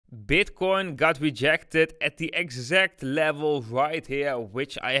Bitcoin got rejected at the exact level right here,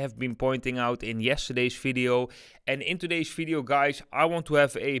 which I have been pointing out in yesterday's video. And in today's video, guys, I want to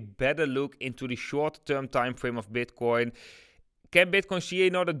have a better look into the short-term time frame of Bitcoin. Can Bitcoin see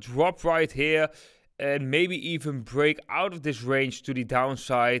another drop right here and maybe even break out of this range to the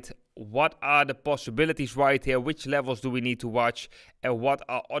downside? What are the possibilities right here? Which levels do we need to watch? And what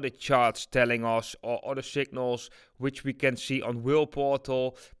are other charts telling us, or other signals which we can see on Wheel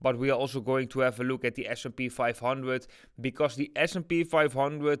Portal? But we are also going to have a look at the S&P 500, because the S&P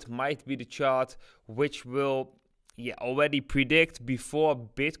 500 might be the chart which will already predict before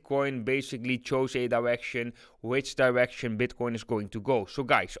Bitcoin basically chose a direction, which direction Bitcoin is going to go. So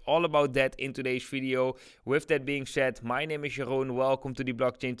guys, all about that in today's video. With that being said, my name is Jeroen. Welcome to the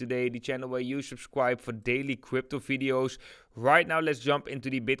Blockchain Today, the channel where you subscribe for daily crypto videos. Right now, let's jump into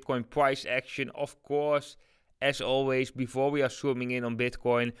the Bitcoin price action. Of course, as always, before we are zooming in on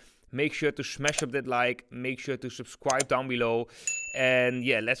Bitcoin, make sure to smash up that like, make sure to subscribe down below, and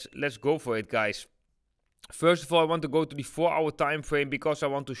yeah, let's go for it, guys. First of all, I want to go to the 4-hour time frame because I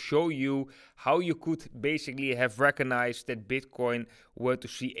want to show you how you could basically have recognized that Bitcoin were to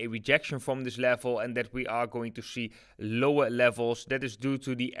see a rejection from this level and that we are going to see lower levels. That is due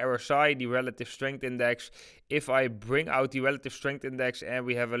to the RSI, the Relative Strength Index. If I bring out the Relative Strength Index and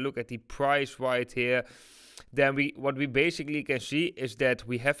we have a look at the price right here, then what we basically can see is that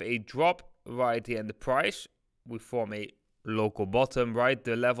we have a drop right here in the price. We form a local bottom, right?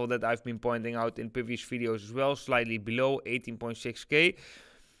 The level that I've been pointing out in previous videos as well, slightly below 18.6k.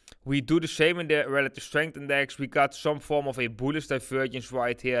 We do the same in the Relative Strength Index. We got some form of a bullish divergence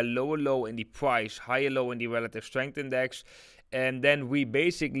right here, lower low in the price, higher low in the Relative Strength Index. And then we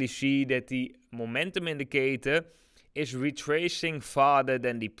basically see that the momentum indicator is retracing farther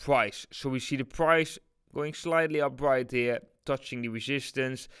than the price. So we see the price going slightly up right here, touching the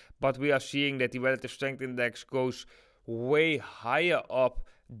resistance, but we are seeing that the Relative Strength Index goes way higher up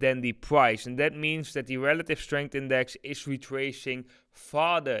than the price, and that means that the Relative Strength Index is retracing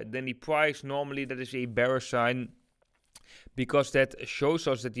farther than the price. Normally that is a bearish sign, because that shows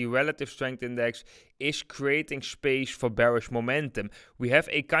us that the Relative Strength Index is creating space for bearish momentum. We have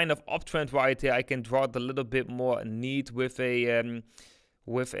a kind of uptrend right here. I can draw it a little bit more neat with a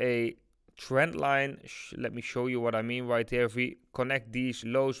trend line. Let me show you what I mean right here. If we connect these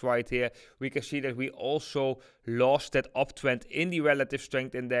lows right here, we can see that we also lost that uptrend in the Relative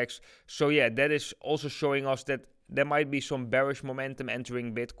Strength Index. So yeah, that is also showing us that there might be some bearish momentum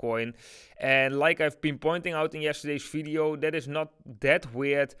entering Bitcoin. And like I've been pointing out in yesterday's video, that is not that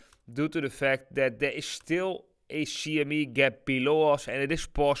weird due to the fact that there is still a CME gap below us, and it is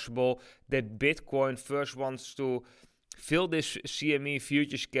possible that Bitcoin first wants to fill this CME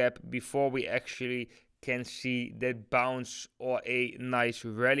futures gap before we actually can see that bounce or a nice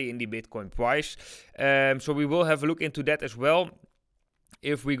rally in the Bitcoin price. So we will have a look into that as well.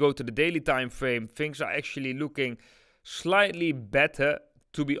 If we go to the daily time frame, things are actually looking slightly better,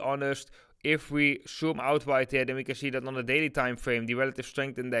 to be honest. If we zoom out right here, then we can see that on the daily time frame, the Relative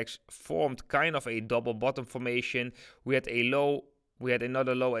Strength Index formed kind of a double bottom formation. We had a low, we had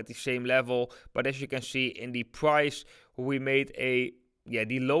another low at the same level, but as you can see in the price, we made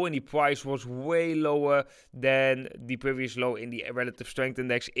the low in the price was way lower than the previous low in the Relative Strength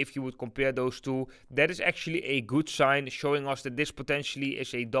Index. If you would compare those two, that is actually a good sign, showing us that this potentially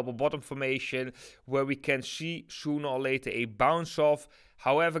is a double bottom formation where we can see sooner or later a bounce off.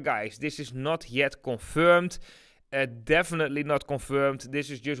 However, guys, this is not yet confirmed. Definitely not confirmed.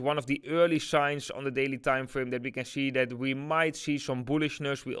 This is just one of the early signs on the daily time frame that we can see that we might see some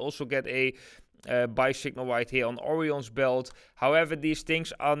bullishness. We also get a buy signal right here on Orion's belt. However, these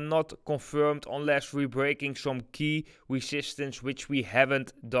things are not confirmed unless we're breaking some key resistance, which we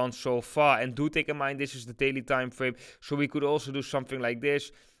haven't done so far. And do take in mind, this is the daily time frame, so we could also do something like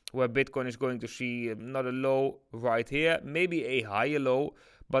this, where Bitcoin is going to see another low right here, maybe a higher low,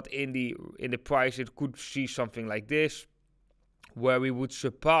 but in the price it could see something like this, where we would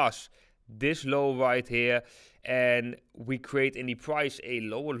surpass this low right here, and we create in the price a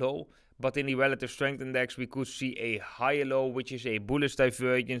lower low. But in the Relative Strength Index, we could see a higher low, which is a bullish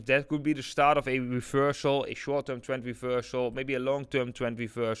divergence. That could be the start of a reversal, a short-term trend reversal, maybe a long-term trend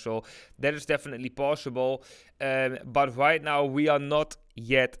reversal. That is definitely possible. But right now, we are not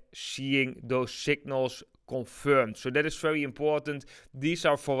yet seeing those signals confirmed. So that is very important. These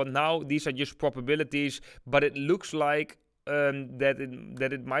are, for now, these are just probabilities, but it looks like that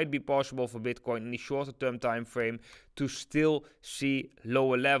it might be possible for Bitcoin in the shorter term time frame to still see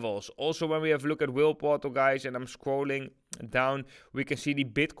lower levels. Also, when we have a look at Will Portal, guys, and I'm scrolling down, we can see the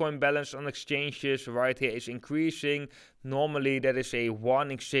Bitcoin balance on exchanges right here is increasing. Normally that is a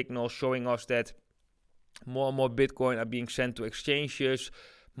warning signal showing us that more and more Bitcoin are being sent to exchanges,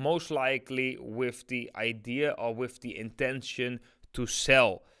 most likely with the idea or with the intention to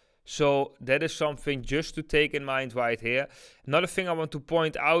sell. So that is something just to take in mind right here. Another thing I want to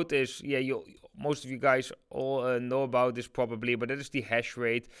point out is, most of you guys all know about this probably, but that is the hash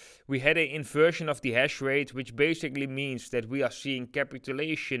rate. We had an inversion of the hash rate, which basically means that we are seeing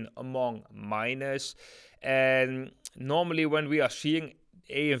capitulation among miners. And normally when we are seeing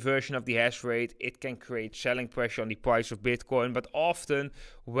a inversion of the hash rate, it can create selling pressure on the price of Bitcoin. But often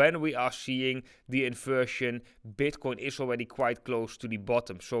when we are seeing the inversion, Bitcoin is already quite close to the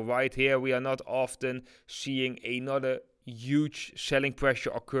bottom. So right here we are not often seeing another huge selling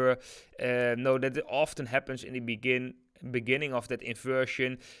pressure occur. No, that often happens in the beginning of that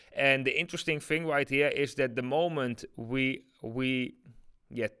inversion. And the interesting thing right here is that the moment we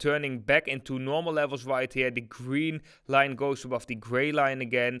turning back into normal levels right here, the green line goes above the gray line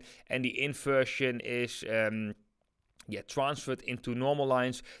again, and the inversion is transferred into normal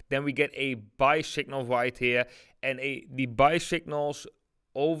lines. Then we get a buy signal right here, and the buy signals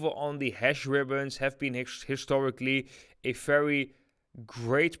over on the hash ribbons have been historically a very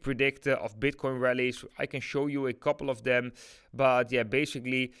great predictor of Bitcoin rallies. I can show you a couple of them, but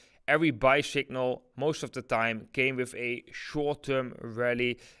basically every buy signal most of the time came with a short-term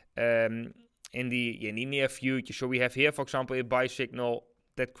rally in the near future. So we have here, for example, a buy signal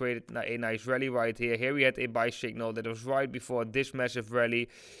that created a nice rally right here. Here we had a buy signal that was right before this massive rally.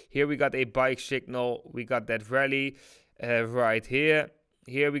 Here we got a buy signal. We got that rally right here.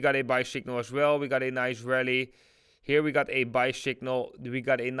 Here we got a buy signal as well. We got a nice rally. Here we got a buy signal. We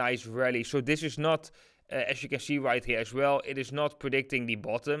got a nice rally. So this is not... as you can see right here as well, it is not predicting the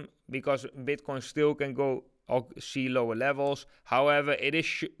bottom, because Bitcoin still can go or see lower levels. However, it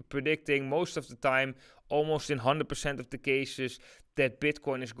is predicting most of the time, almost in 100% of the cases, that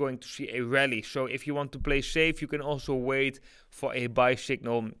Bitcoin is going to see a rally. So if you want to play safe, you can also wait for a buy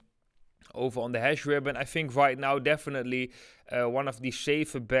signal over on the hash ribbon. I think right now definitely one of the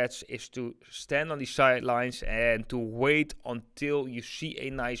safer bets is to stand on the sidelines and to wait until you see a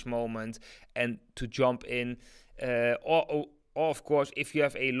nice moment and to jump in. Or of course, if you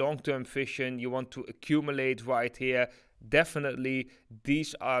have a long-term vision, you want to accumulate right here, definitely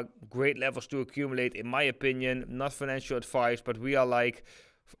these are great levels to accumulate, in my opinion. Not financial advice, but we are like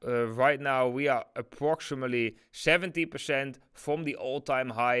right now we are approximately 70% from the all-time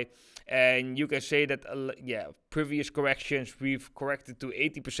high, and you can say that previous corrections we've corrected to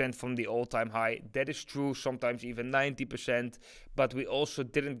 80% from the all-time high. That is true, sometimes even 90%, but we also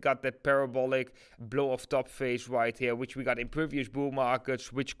didn't got that parabolic blow off top phase right here, which we got in previous bull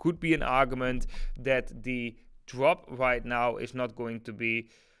markets, which could be an argument that the drop right now is not going to be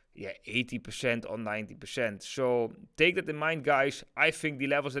 80% or 90%. So take that in mind, guys. I think the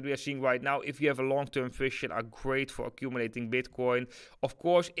levels that we are seeing right now, if you have a long-term vision, are great for accumulating Bitcoin. Of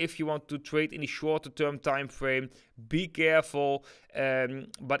course, if you want to trade in the shorter term time frame, be careful.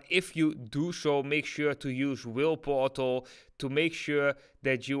 But if you do so, make sure to use Will Portal to make sure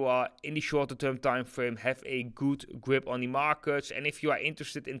that you are in the shorter term time frame, have a good grip on the markets. And if you are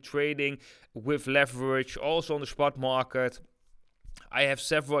interested in trading with leverage, also on the spot market, I have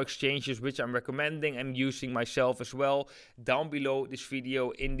several exchanges which I'm recommending and using myself as well. Down below this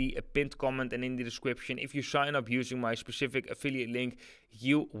video in the pinned comment and in the description, if you sign up using my specific affiliate link,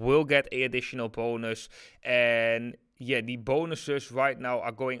 you will get an additional bonus. And the bonuses right now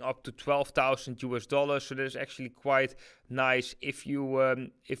are going up to $12,000 so that is actually quite nice. If you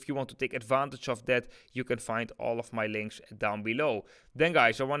want to take advantage of that, you can find all of my links down below. Then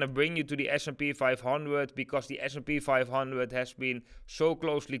guys, I want to bring you to the S&P 500, because the S&P 500 has been so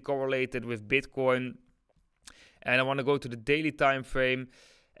closely correlated with Bitcoin. And I want to go to the daily time frame.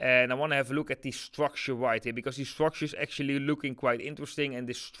 And I want to have a look at the structure right here, because the structure is actually looking quite interesting. And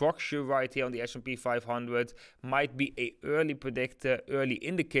the structure right here on the S&P 500 might be an early predictor, early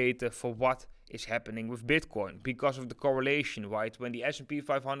indicator for what is happening with Bitcoin, because of the correlation, right? When the S&P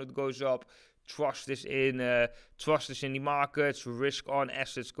 500 goes up, trust is in the markets, risk on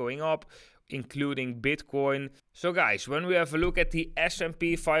assets going up, including Bitcoin. So guys, when we have a look at the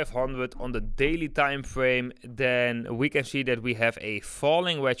S&P 500 on the daily time frame, then we can see that we have a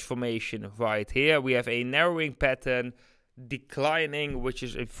falling wedge formation right here. We have a narrowing pattern, declining, which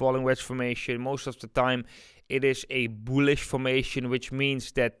is a falling wedge formation. Most of the time it is a bullish formation, which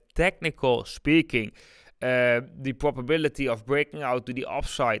means that technical speaking, the probability of breaking out to the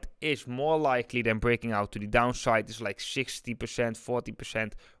upside is more likely than breaking out to the downside. It's like 60%,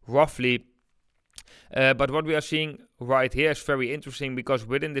 40% roughly. But what we are seeing right here is very interesting, because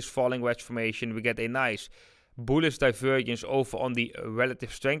within this falling wedge formation we get a nice bullish divergence over on the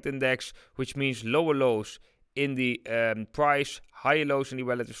relative strength index, which means lower lows in the price, higher lows in the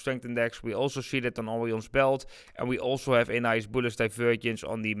relative strength index. We also see that on Orion's belt, and we also have a nice bullish divergence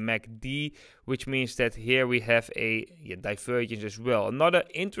on the MACD, which means that here we have a divergence as well. Another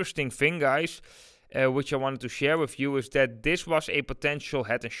interesting thing, guys, which I wanted to share with you, is that this was a potential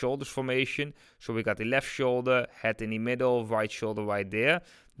head and shoulders formation. So we got the left shoulder, head in the middle, right shoulder right there.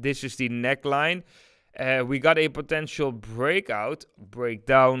 This is the neckline. We got a potential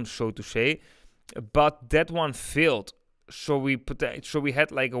breakdown, so to say, but that one failed. So we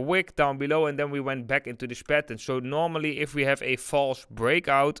had like a wick down below, and then we went back into this pattern. So normally if we have a false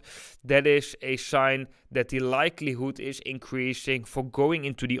breakout, that is a sign that the likelihood is increasing for going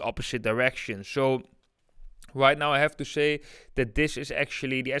into the opposite direction. So right now I have to say that this is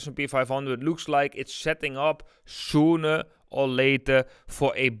actually, the S&P 500 looks like it's setting up sooner or later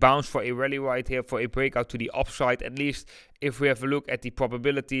for a bounce, for a rally right here, for a breakout to the upside. At least if we have a look at the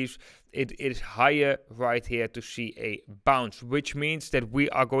probabilities, it is higher right here to see a bounce, which means that we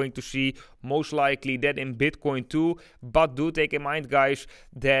are going to see most likely that in Bitcoin too. But do take in mind, guys,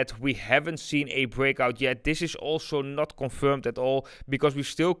 that we haven't seen a breakout yet. This is also not confirmed at all, because we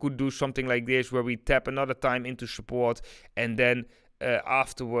still could do something like this where we tap another time into support and then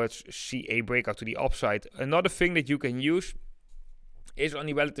afterwards see a breakout to the upside. Another thing that you can use is on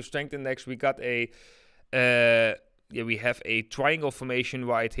the relative strength index. We got we have a triangle formation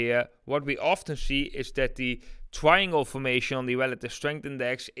right here. What we often see is that the triangle formation on the relative strength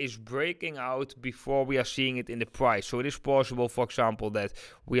index is breaking out before we are seeing it in the price. So it is possible, for example, that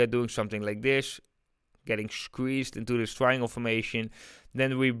we are doing something like this, getting squeezed into this triangle formation,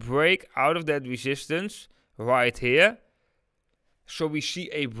 then we break out of that resistance right here. So we see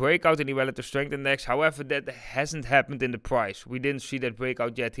a breakout in the relative strength index. However, that hasn't happened in the price. We didn't see that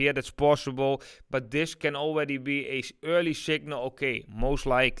breakout yet here. That's possible, but this can already be an early signal. Okay, most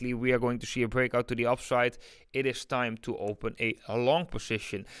likely we are going to see a breakout to the upside. It is time to open a long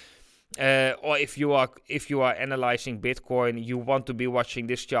position. Or if you are analyzing Bitcoin, you want to be watching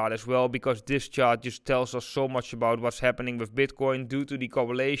this chart as well, because this chart just tells us so much about what's happening with Bitcoin due to the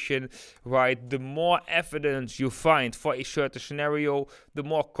correlation, right? The more evidence you find for a certain scenario, the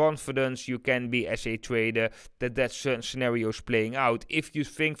more confidence you can be as a trader that certain scenario is playing out. If you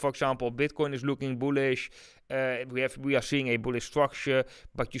think, for example, Bitcoin is looking bullish, we are seeing a bullish structure,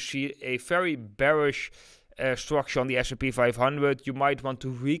 but you see a very bearish structure on the S&P 500, you might want to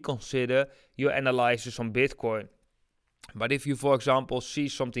reconsider your analysis on Bitcoin. But if you, for example, see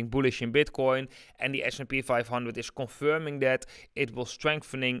something bullish in Bitcoin and the S&P 500 is confirming that, it will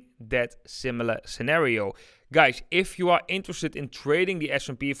strengthening that similar scenario. Guys, if you are interested in trading the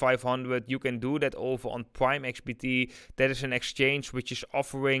S&P 500, you can do that over on Prime XBT. That is an exchange which is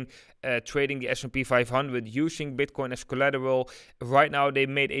offering trading the S&P 500 using Bitcoin as collateral. Right now, they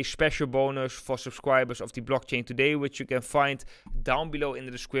made a special bonus for subscribers of the blockchain today, which you can find down below in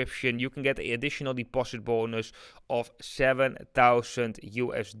the description. You can get an additional deposit bonus of $7,000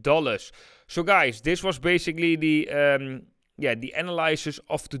 US. So guys, this was basically the analysis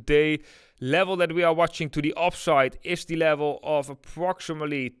of today. Level that we are watching to the upside is the level of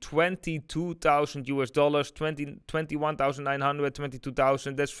approximately $22,000 US, 21,900,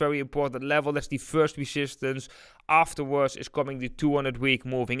 22,000. That's very important level. That's the first resistance. Afterwards is coming the 200-week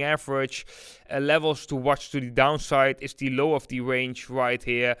moving average. Levels to watch to the downside is the low of the range right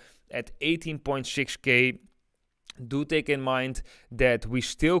here at 18.6K. Do take in mind that we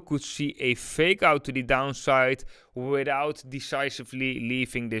still could see a fake out to the downside without decisively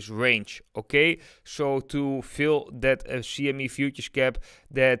leaving this range. Okay, so to fill that CME futures gap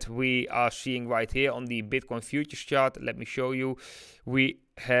that we are seeing right here on the Bitcoin futures chart, let me show you. We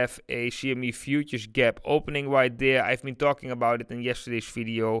have a CME futures gap opening right there. I've been talking about it in yesterday's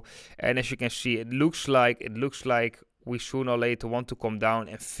video, and as you can see, it looks like we sooner or later want to come down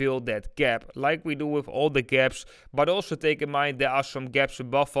and fill that gap like we do with all the gaps. But also take in mind there are some gaps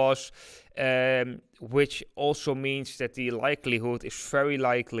above us, which also means that the likelihood is very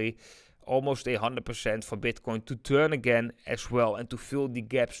likely, almost 100% for Bitcoin to turn again as well and to fill the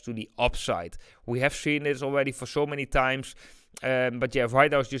gaps to the upside. We have seen this already for so many times. But yeah, right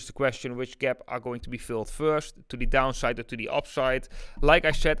now it's just a question which gap are going to be filled first, to the downside or to the upside. Like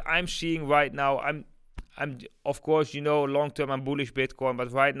I said, I'm seeing right now, I'm of course, you know, long term I'm bullish Bitcoin,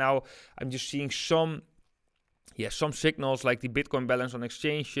 but right now I'm just seeing some yeah, some signals like the Bitcoin balance on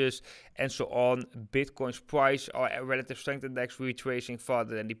exchanges and so on, Bitcoin's price or relative strength index retracing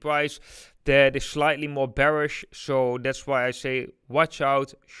farther than the price, that is slightly more bearish. So that's why I say watch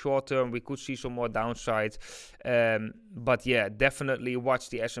out. Short term, we could see some more downside. But yeah, definitely watch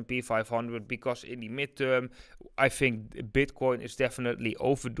the S&P 500 because in the midterm, I think Bitcoin is definitely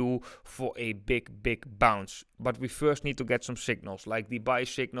overdue for a big bounce. But we first need to get some signals like the buy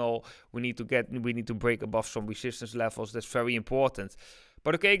signal. We need to break above some resistance levels. That's very important.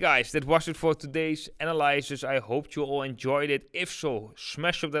 But okay, guys, that was it for today's analysis. I hope you all enjoyed it. If so,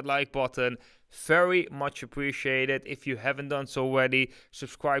 smash up that like button. Very much appreciated. If you haven't done so already,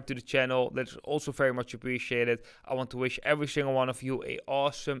 subscribe to the channel. That's also very much appreciated. I want to wish every single one of you an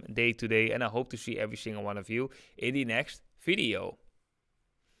awesome day today, and I hope to see every single one of you in the next video.